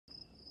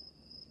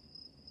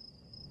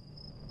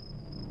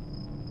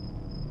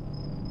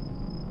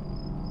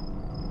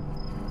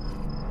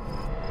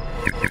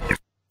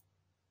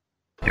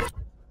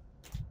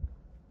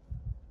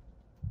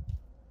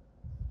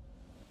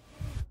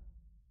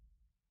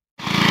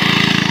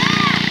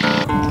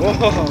And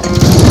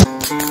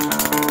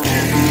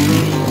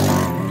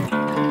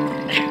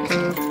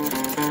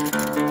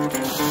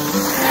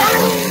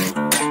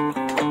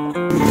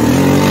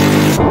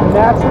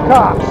that's the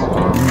cops.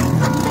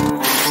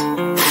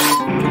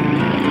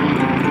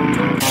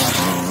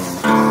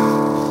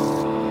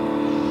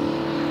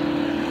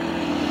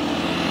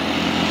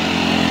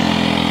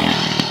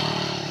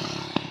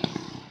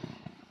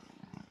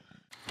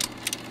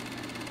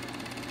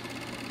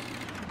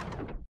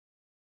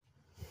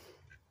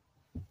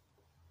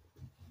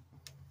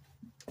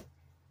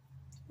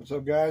 What's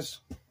up, guys?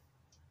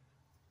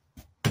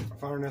 I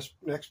found our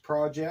next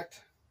project.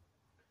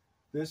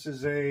 This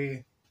is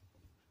a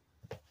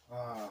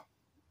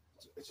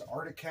it's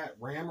an Cat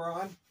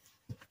Ramrod.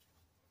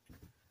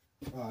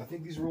 I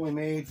think these were only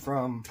made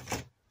from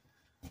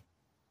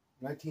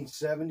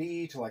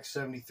 1970 to like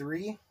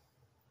 73.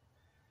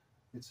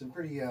 It's in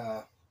pretty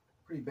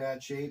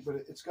bad shape, but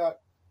it's got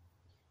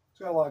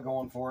a lot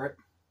going for it.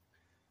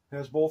 It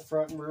has both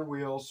front and rear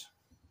wheels,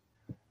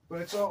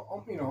 but it's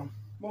all, you know,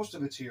 most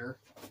of it's here.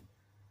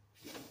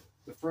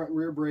 The front and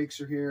rear brakes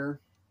are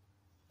here.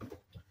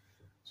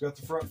 It's got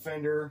the front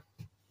fender.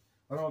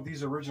 I don't know if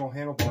these are original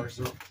handlebars.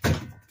 They're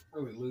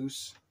really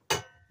loose.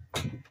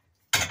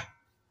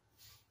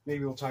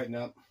 Maybe we'll tighten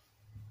up.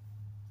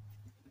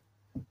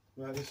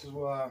 But this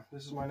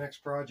is my next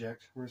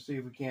project. We're gonna see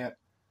if we can't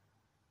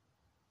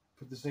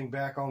put this thing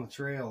back on the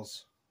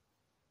trails.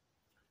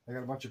 I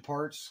got a bunch of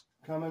parts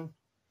coming,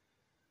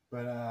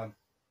 but I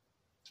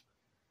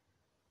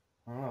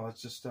don't know.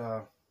 Let's just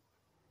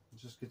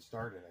get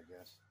started, I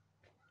guess.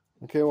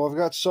 Okay, well, I've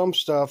got some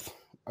stuff.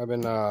 I've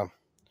been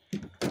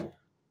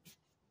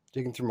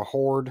digging through my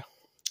hoard.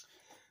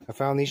 I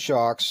found these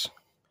shocks,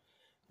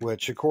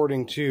 which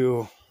according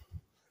to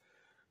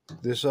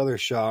this other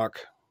shock,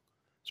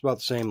 it's about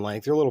the same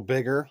length. They're a little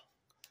bigger,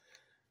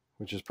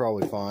 which is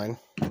probably fine.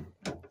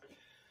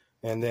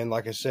 And then,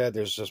 like I said,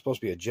 there's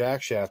supposed to be a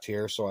jack shaft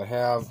here, so I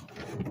have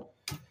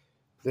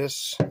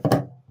this,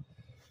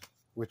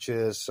 which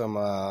is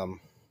some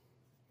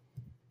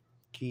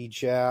keyed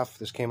shaft.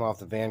 This came off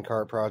the van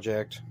cart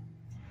project.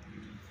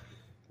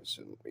 It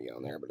shouldn't be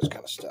on there, but it's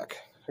kind of stuck.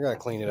 I gotta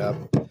clean it up.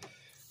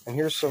 And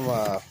here's some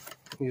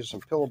these are some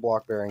pillow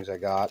block bearings I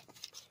got.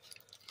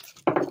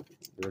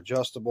 They're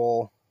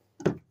adjustable.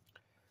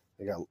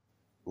 They got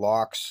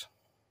locks.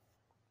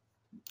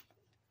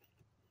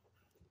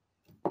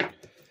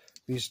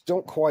 These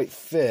don't quite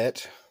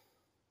fit,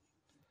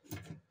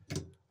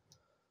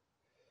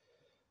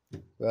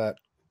 but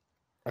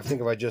I think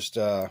if I just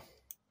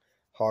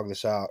hog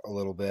this out a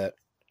little bit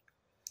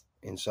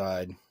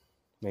inside,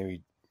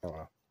 maybe, I don't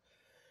know.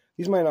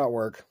 These might not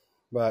work,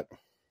 but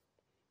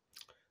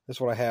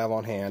that's what I have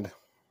on hand.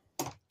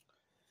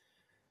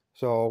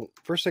 So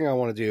first thing I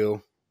want to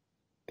do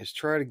is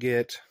try to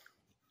get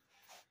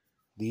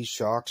these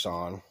shocks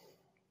on,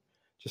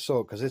 just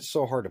so, because it's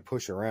so hard to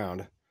push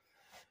around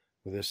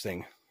with this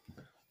thing.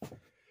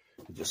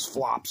 It just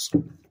flops.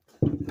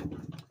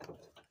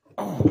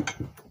 Kind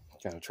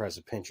of tries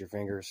to pinch your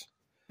fingers.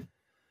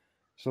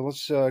 So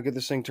let's get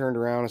this thing turned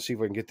around and see if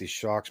we can get these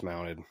shocks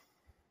mounted.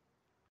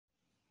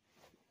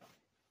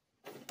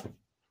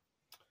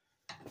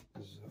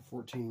 This is a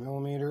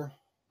 14mm.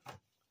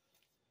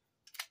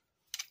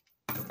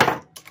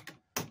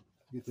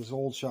 Get this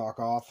old shock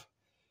off.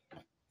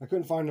 I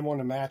couldn't find one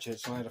to match it,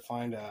 so I had to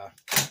find a...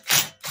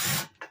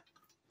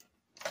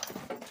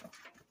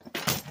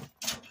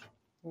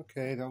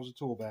 Okay, that was a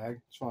tool bag.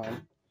 It's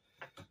fine.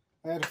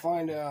 I had to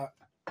find a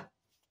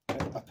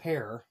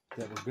pair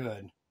that were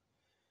good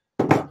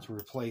to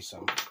replace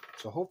them.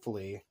 So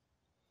hopefully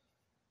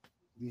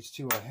these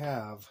two I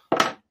have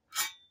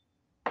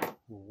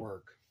will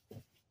work.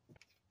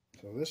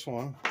 So this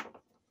one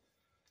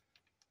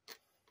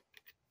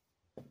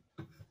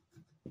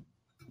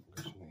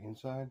goes from the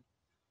inside.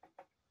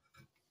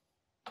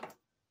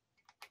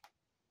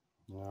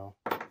 No,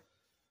 it's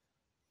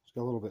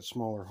got a little bit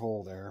smaller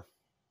hole there.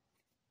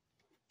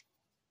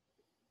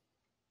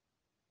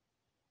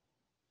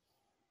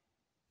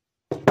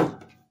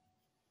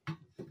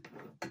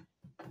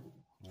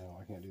 No,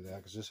 I can't do that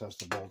because this has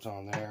to bolt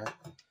on there.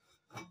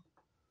 I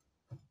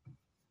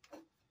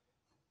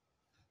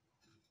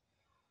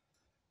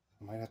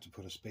might have to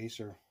put a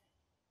spacer.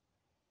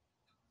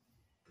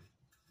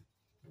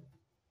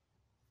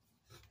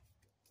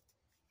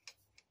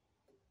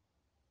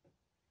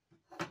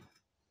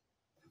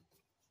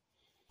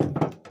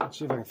 Let's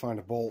see if I can find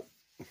a bolt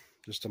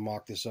just to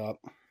mock this up.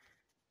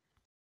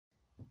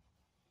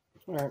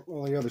 Alright,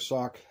 well, the other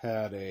sock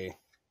had a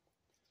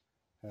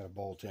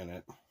bolt in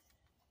it.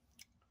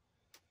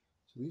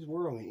 So these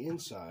were on the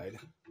inside.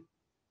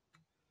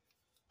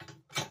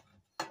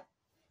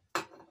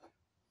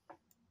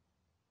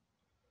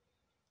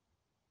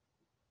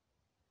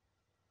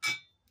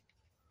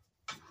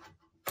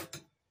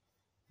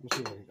 Let's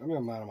see if I'm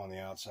going to mount them on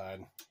the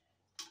outside.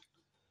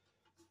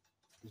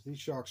 Because these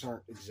shocks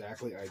aren't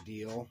exactly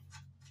ideal.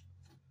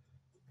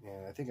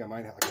 And I think I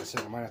might have, like I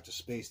said, I might have to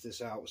space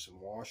this out with some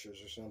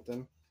washers or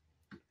something.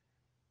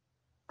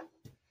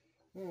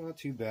 Well, not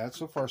too bad.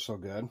 So far, so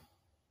good.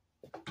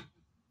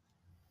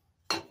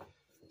 So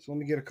let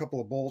me get a couple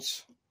of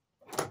bolts.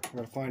 I'm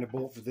going to find a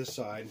bolt for this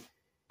side.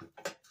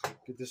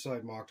 Get this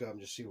side mocked up and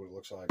just see what it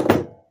looks like.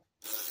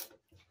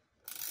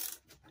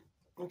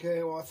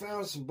 Okay, well, I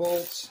found some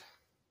bolts.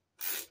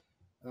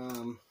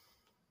 I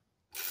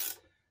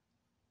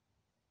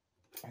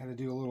had to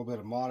do a little bit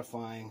of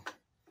modifying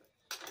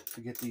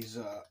to get these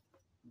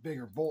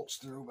bigger bolts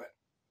through, but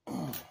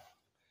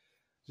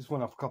just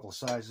went up a couple of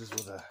sizes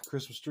with a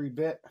Christmas tree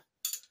bit.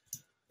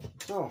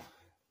 So,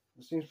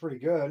 it seems pretty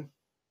good.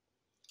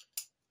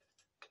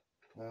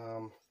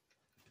 I'm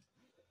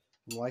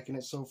liking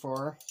it so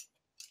far.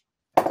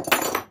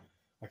 I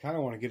kind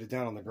of want to get it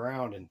down on the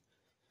ground and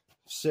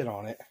sit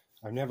on it.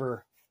 I've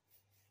never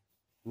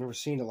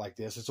seen it like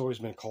this. It's always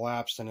been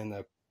collapsed and in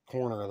the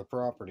corner of the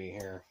property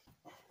here.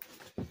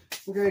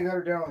 Okay, got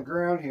her down on the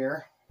ground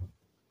here.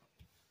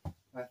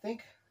 I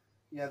think,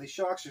 yeah, these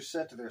shocks are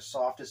set to their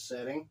softest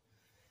setting,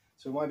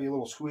 so it might be a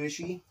little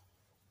squishy.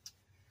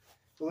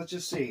 So let's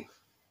just see.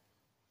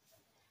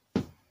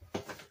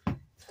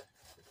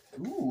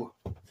 Ooh.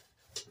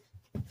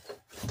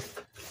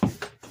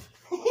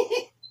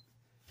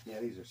 Yeah,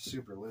 these are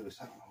super loose.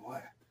 I don't know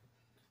why.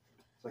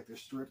 It's like they're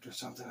stripped or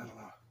something. I don't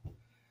know.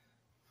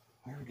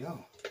 There we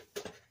go.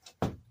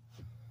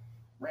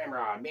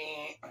 Ramrod,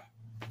 man.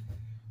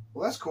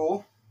 Well, that's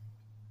cool.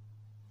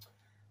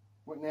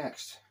 What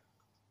next?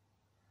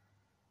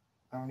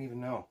 I don't even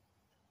know.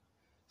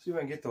 See if I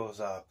can get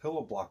those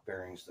pillow block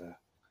bearings to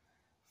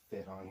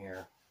fit on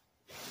here.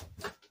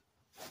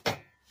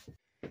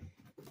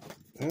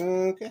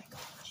 Okay,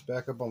 just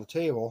back up on the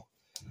table.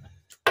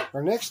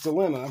 Our next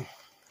dilemma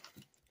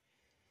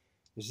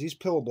is these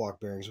pillow block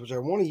bearings, which I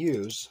want to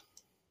use.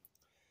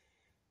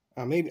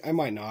 Maybe I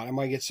might not. I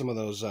might get some of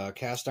those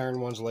cast iron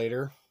ones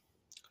later.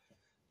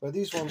 But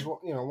these ones,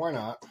 you know, why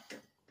not?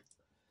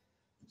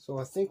 So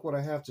I think what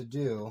I have to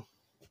do,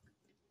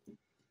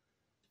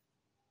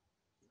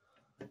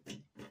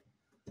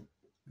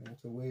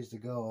 that's a ways to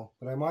go,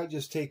 but I might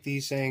just take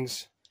these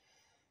things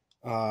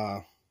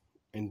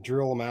and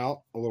drill them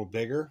out a little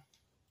bigger,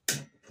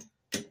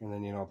 and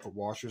then, you know, put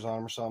washers on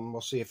them or something.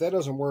 We'll see. If that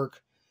doesn't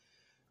work,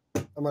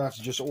 I'm gonna have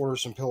to just order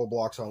some pillow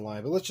blocks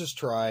online, but let's just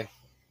try.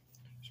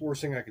 It's the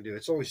worst thing I can do.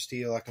 It's always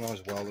steel. I can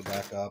always weld it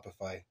back up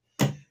if I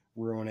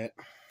ruin it.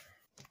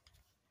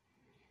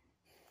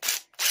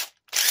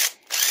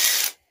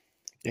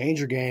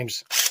 Danger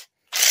games.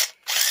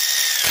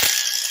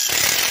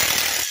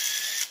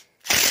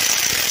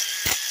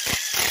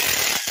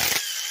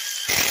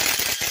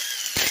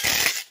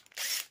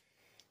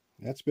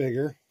 That's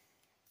bigger.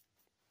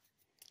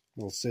 A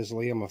little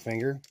sizzly on my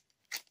finger.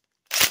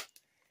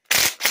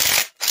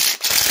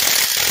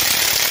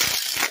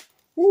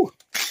 Woo!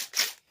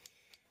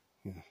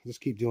 Yeah, just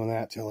keep doing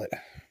that till it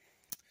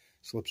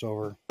slips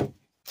over.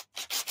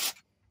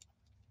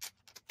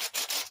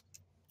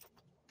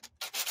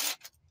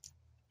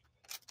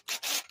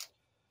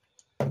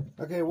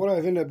 Okay, what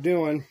I've ended up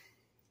doing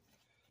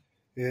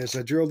is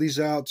I drilled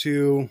these out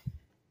to,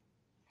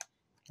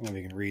 I don't know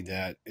if you can read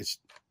that, it's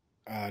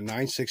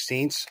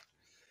 9/16,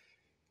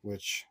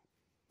 which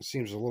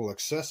seems a little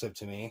excessive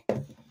to me.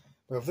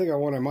 But I think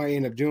what I might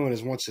end up doing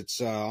is once it's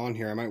on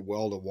here, I might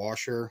weld a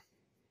washer.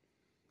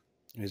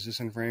 Is this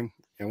in frame?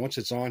 And once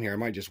it's on here, I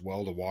might just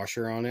weld a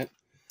washer on it.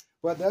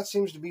 But that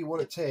seems to be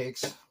what it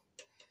takes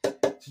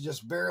to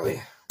just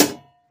barely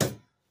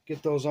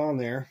get those on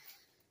there.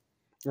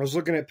 I was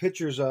looking at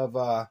pictures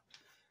of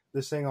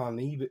this thing on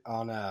eBay,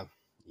 on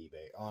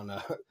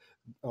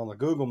the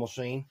Google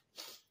machine,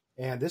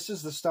 and this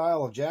is the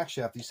style of jack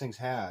shaft these things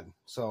had.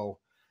 So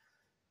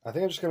I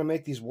think I'm just going to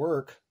make these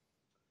work.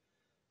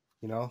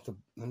 You know, the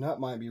nut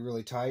might be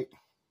really tight,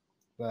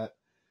 but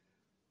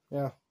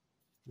yeah,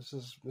 this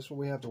is what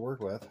we have to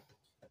work with. A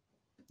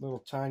little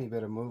tiny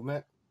bit of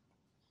movement,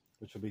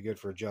 which will be good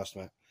for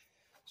adjustment.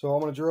 So I'm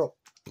going to drill.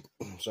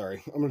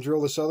 Sorry, I'm going to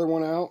drill this other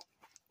one out.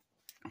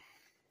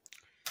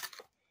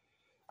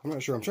 I'm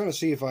not sure. I'm trying to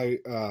see if I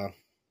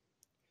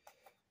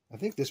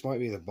think this might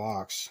be the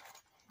box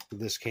that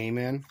this came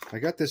in. I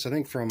got this, I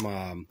think, from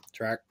not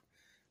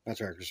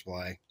Tractor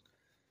Supply.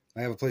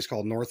 I have a place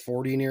called North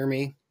 40 near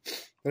me,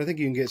 but I think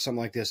you can get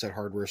something like this at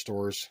hardware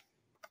stores.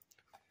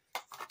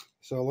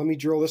 So let me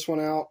drill this one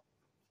out,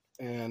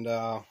 and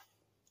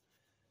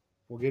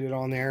we'll get it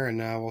on there, and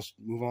we'll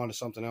move on to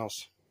something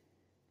else.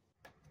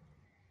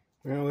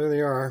 Well, there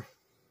they are.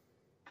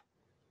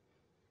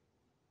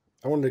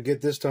 I wanted to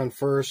get this done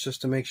first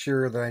just to make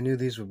sure that I knew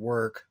these would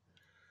work.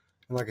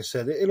 And like I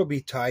said, it'll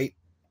be tight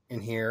in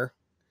here,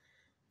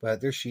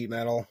 but they're sheet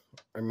metal.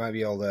 I might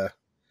be able to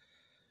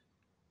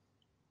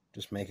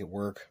just make it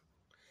work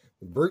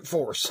with brute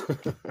force.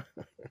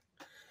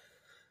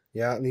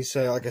 Yeah, and these,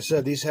 like I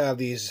said, these have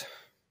these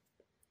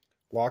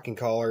locking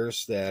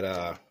collars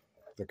that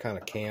they're kind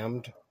of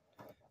cammed,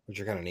 which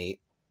are kind of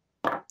neat.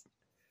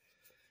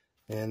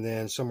 And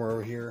then somewhere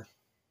over here,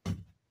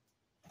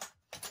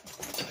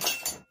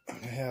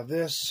 I have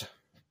this,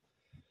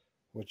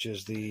 which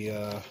is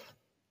the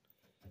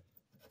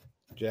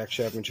jack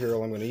shaft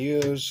material I'm going to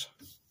use.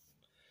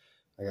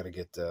 I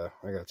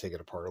gotta take it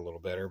apart a little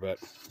better, but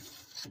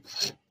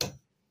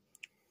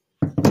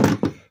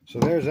so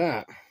there's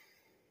that.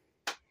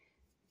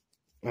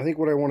 I think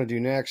what I want to do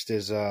next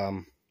is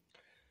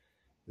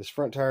this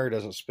front tire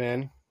doesn't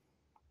spin,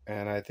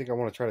 and I think I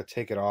want to try to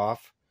take it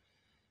off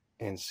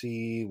and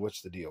see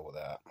what's the deal with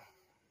that.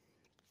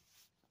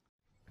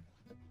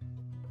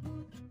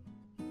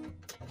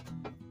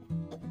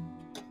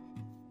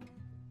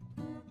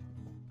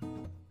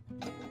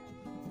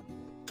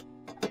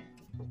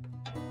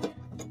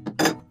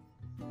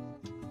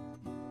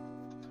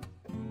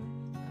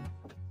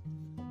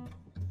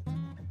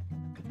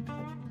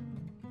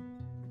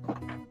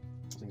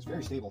 This thing's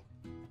very stable.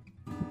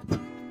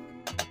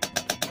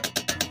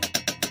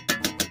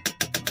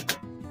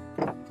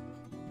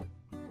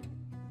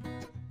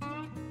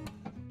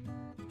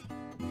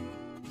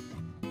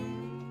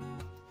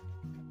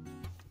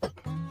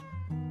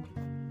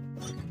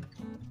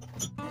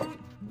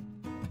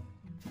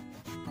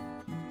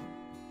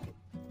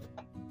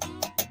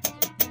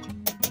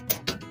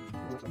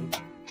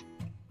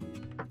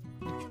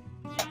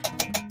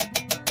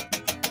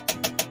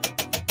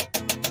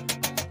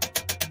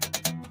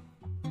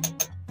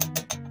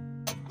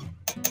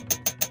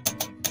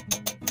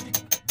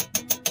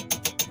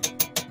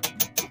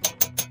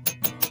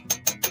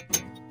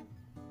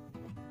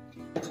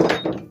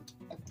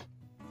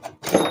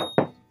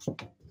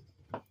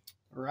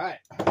 Right.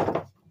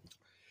 That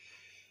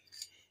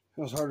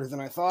was harder than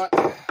I thought.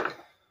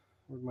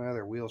 Where'd my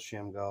other wheel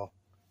shim go?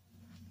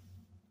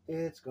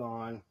 It's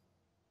gone.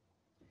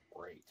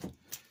 Great.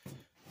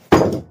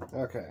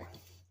 Okay.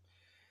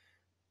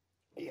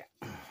 Yeah.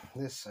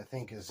 This, I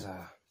think, is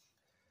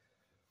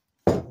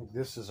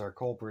this is our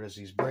culprit, as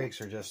these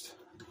brakes are just...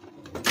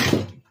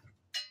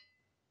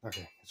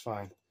 Okay, it's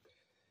fine.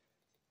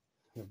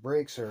 The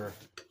brakes are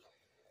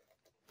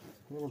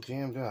a little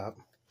jammed up.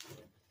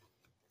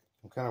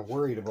 I'm kind of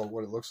worried about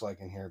what it looks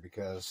like in here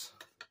because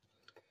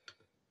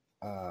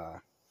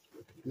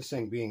this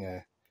thing being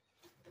a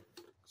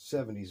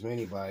 70s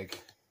mini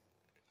bike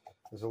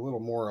is a little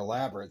more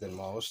elaborate than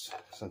most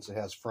since it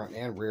has front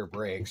and rear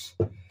brakes.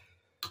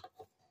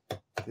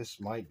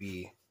 This might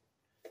be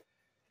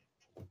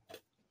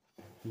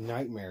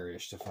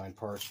nightmarish to find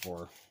parts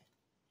for.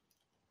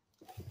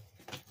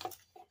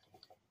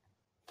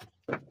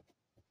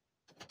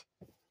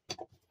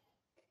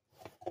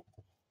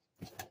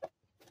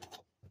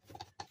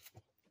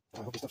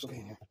 I hope this stuff's okay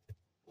in here.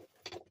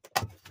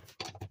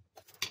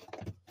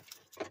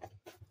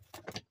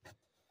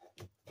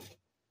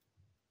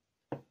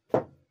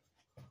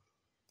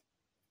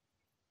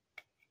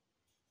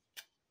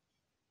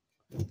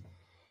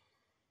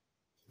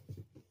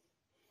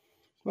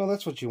 Well,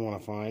 that's what you want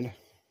to find.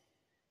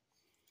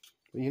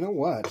 But you know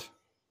what?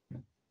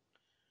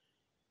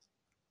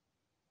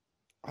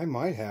 I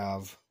might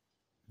have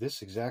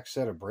this exact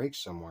set of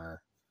brakes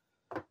somewhere.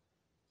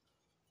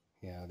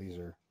 Yeah, these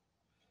are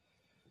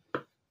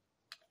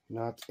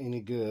not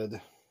any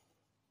good.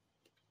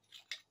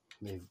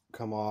 They've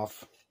come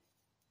off.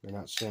 They're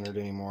not centered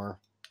anymore.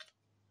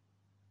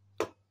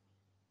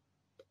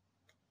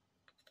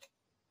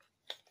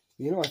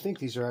 You know, I think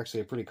these are actually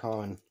a pretty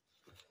common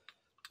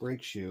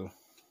brake shoe.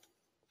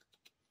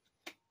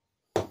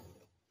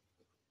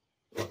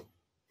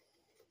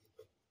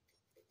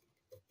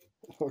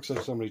 Looks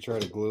like somebody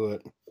tried to glue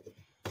it.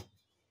 I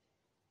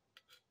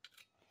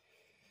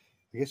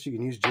guess you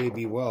can use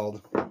JB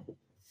Weld.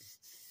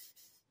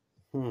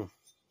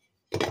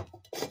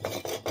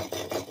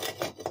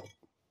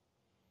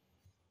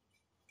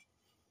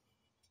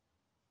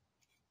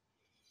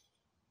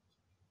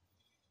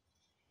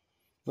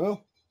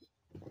 Well,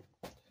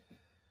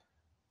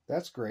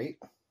 that's great.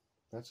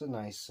 That's a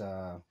nice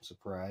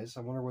surprise.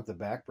 I wonder what the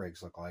back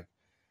brakes look like.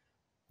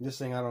 This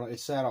thing, I don't know, it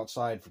sat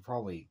outside for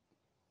probably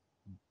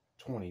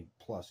 20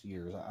 plus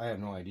years. I have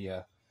no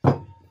idea.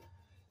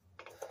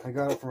 I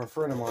got it from a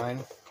friend of mine,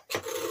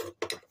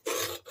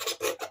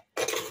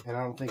 and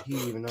I don't think he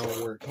even know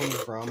where it came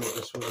from. It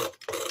just was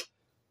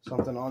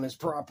something on his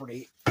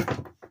property.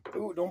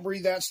 Ooh, don't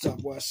breathe that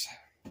stuff, Wes.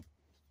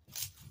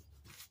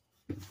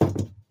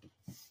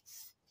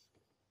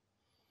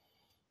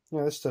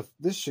 Yeah,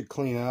 this should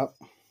clean up,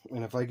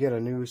 and if I get a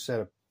new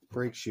set of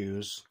brake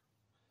shoes,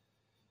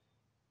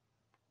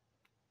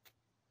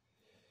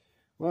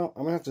 well,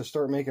 I'm gonna have to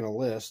start making a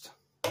list.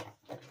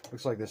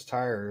 Looks like this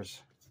tire is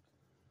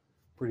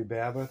pretty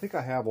bad, but I think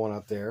I have one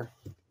up there.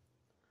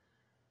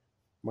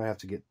 Might have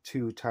to get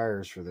 2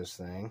 tires for this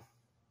thing.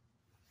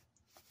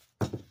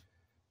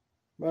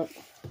 But,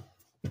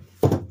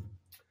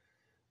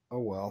 oh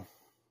well.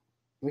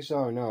 At least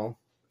now I know.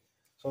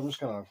 So I'm just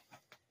gonna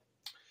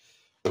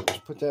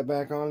put that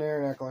back on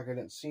there and act like I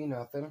didn't see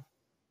nothing.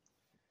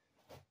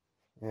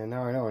 And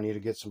now I know I need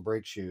to get some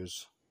brake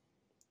shoes.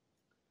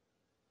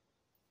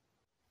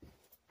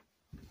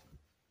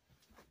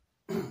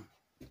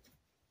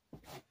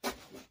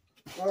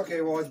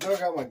 Okay, well, I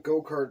dug out my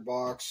go-kart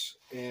box,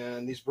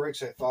 and these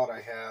brakes I thought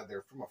I had,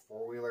 they're from a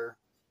four-wheeler.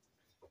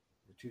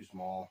 They're too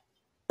small.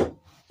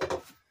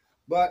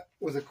 But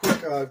with a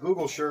quick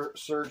Google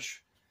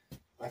search,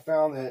 I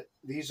found that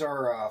these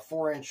are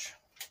 4-inch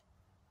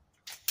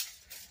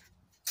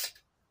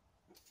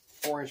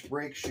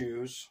brake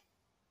shoes,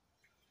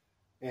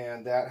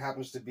 and that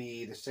happens to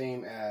be the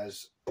same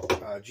as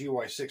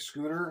GY6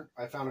 scooter.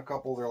 I found a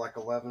couple, they're like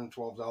 $11,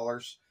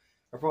 $12.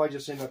 I'll probably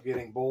just end up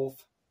getting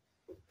both,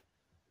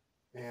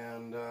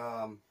 and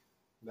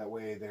that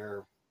way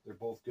they're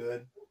both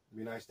good. It'd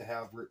be nice to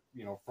have,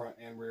 you know, front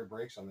and rear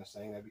brakes on this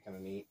thing. That'd be kind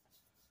of neat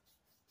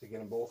to get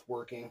them both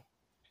working.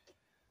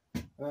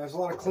 There's a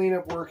lot of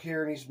cleanup work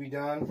here needs to be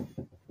done.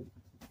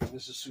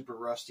 This is super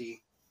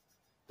rusty,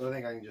 but I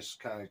think I can just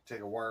kind of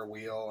take a wire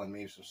wheel and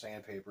maybe some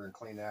sandpaper and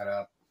clean that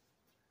up.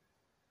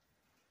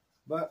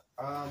 But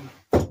I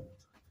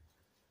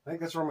think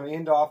that's where I'm going to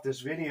end off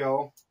this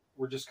video.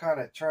 We're just kind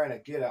of trying to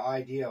get an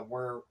idea of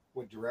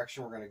what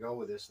direction we're going to go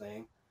with this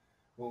thing,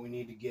 what we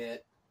need to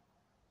get.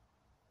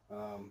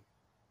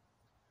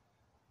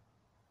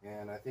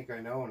 And I think I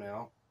know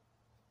now.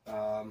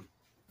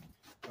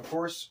 Of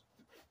course,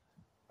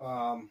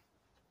 I'm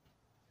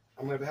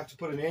going to have to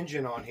put an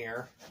engine on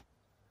here.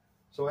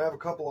 So I have a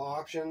couple of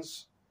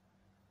options,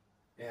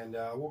 and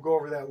we'll go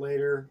over that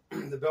later.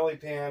 The belly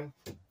pan,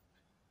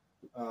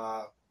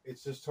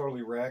 it's just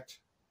totally wrecked.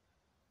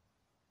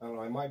 I don't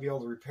know, I might be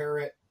able to repair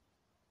it.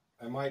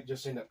 I might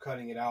just end up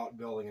cutting it out and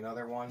building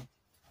another one.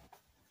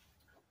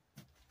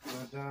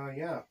 But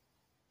yeah.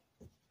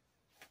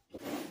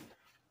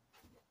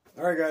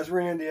 Alright guys, we're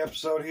going to end the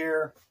episode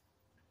here.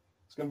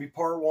 It's going to be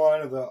part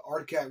 1 of the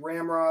Cat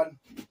Ramrod.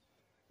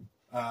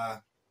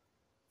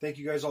 Thank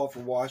you guys all for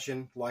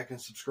watching, liking,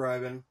 and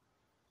subscribing.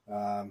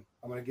 I'm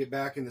going to get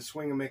back in the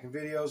swing of making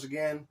videos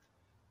again.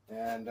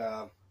 And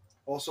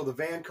also the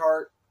van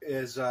cart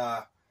is,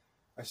 I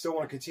still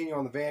want to continue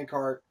on the van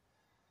cart,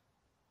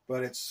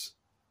 but it's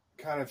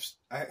kind of,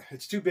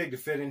 it's too big to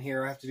fit in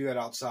here. I have to do it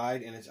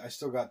outside, and I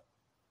still got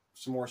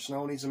some more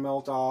snow needs to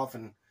melt off,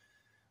 and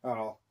I don't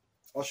know.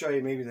 I'll show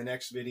you maybe in the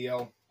next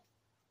video.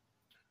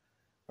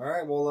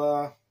 Alright,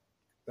 well,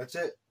 that's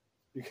it.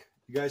 You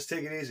guys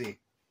take it easy.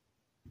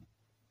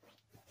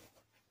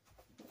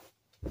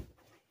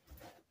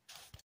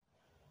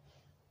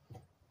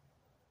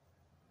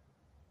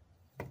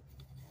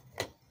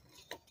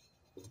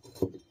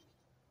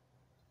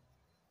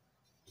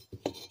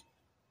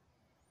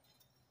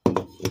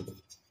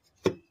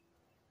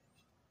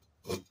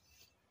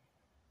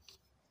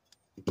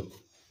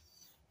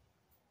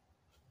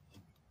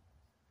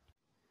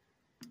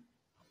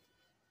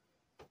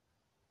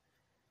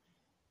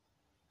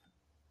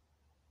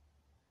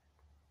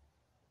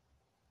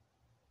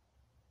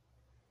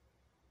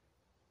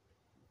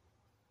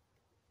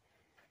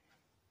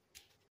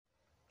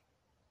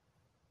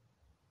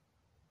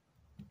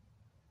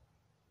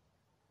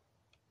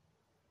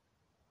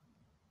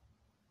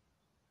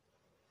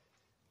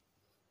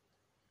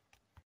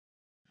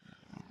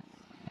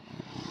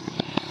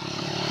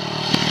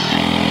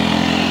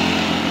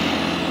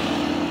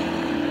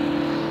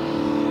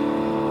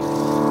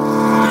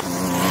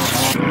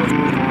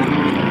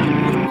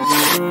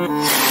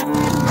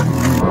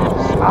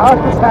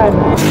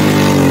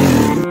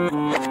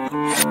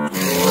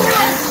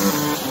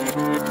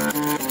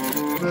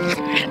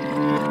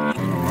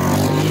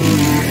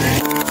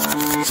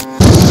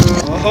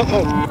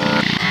 Oh.